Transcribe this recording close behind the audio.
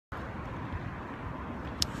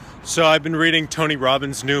So I've been reading Tony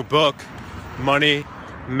Robbins' new book, Money,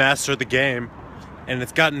 Master the Game, and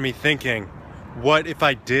it's gotten me thinking, what if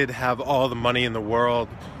I did have all the money in the world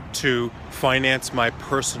to finance my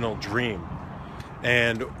personal dream?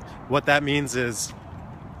 And what that means is,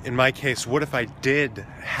 in my case, what if I did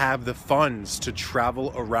have the funds to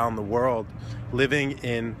travel around the world, living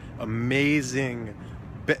in amazing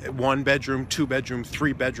one-bedroom, two-bedroom,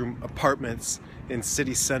 three-bedroom apartments in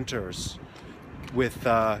city centers with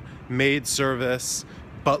maid service,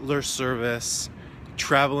 butler service,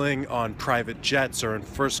 traveling on private jets or in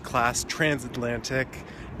first class transatlantic,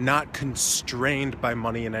 not constrained by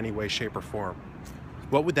money in any way, shape, or form.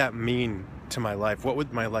 What would that mean to my life? What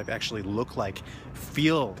would my life actually look like,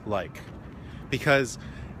 feel like? Because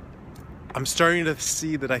I'm starting to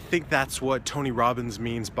see that I think that's what Tony Robbins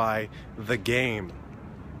means by the game.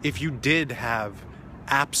 If you did have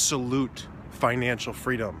absolute financial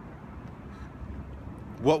freedom,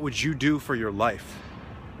 what would you do for your life?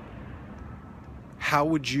 How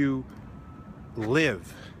would you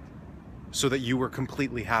live so that you were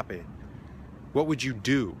completely happy? What would you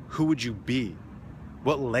do? Who would you be?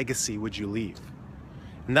 What legacy would you leave?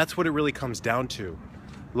 And that's what it really comes down to.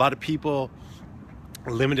 A lot of people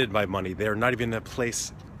are limited by money. They're not even in a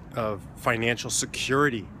place of financial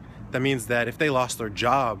security. That means that if they lost their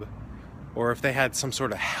job or if they had some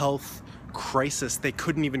sort of health crisis, they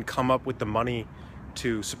couldn't even come up with the money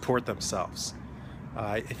to support themselves.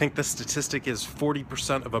 I think the statistic is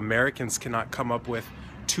 40% of Americans cannot come up with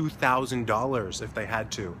 $2,000 if they had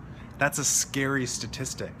to. That's a scary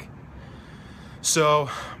statistic. So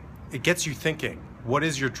it gets you thinking, what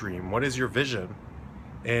is your dream? What is your vision?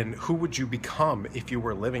 And who would you become if you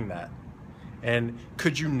were living that? And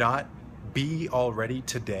could you not be already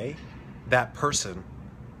today that person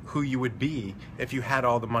who you would be if you had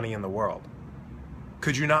all the money in the world?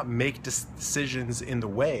 Could you not make decisions in the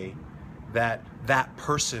way that that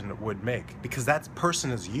person would make? Because that person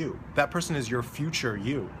is you. That person is your future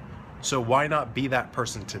you. So why not be that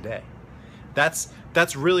person today? That's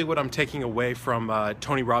really what I'm taking away from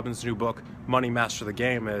Tony Robbins' new book, Money, Master the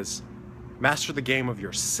Game, is master the game of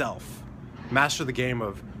yourself. Master the game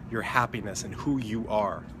of your happiness and who you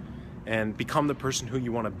are. And become the person who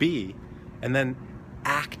you want to be. And then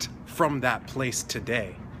act from that place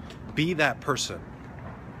today. Be that person.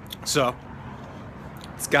 So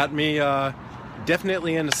it's got me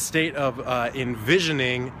definitely in a state of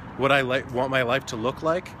envisioning what I want my life to look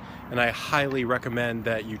like, and I highly recommend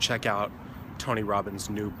that you check out Tony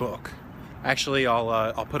Robbins' new book. Actually,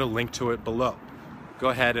 I'll put a link to it below. Go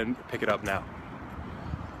ahead and pick it up now.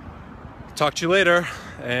 Talk to you later,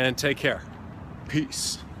 and take care.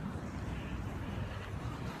 Peace.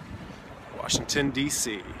 Washington,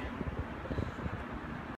 D.C.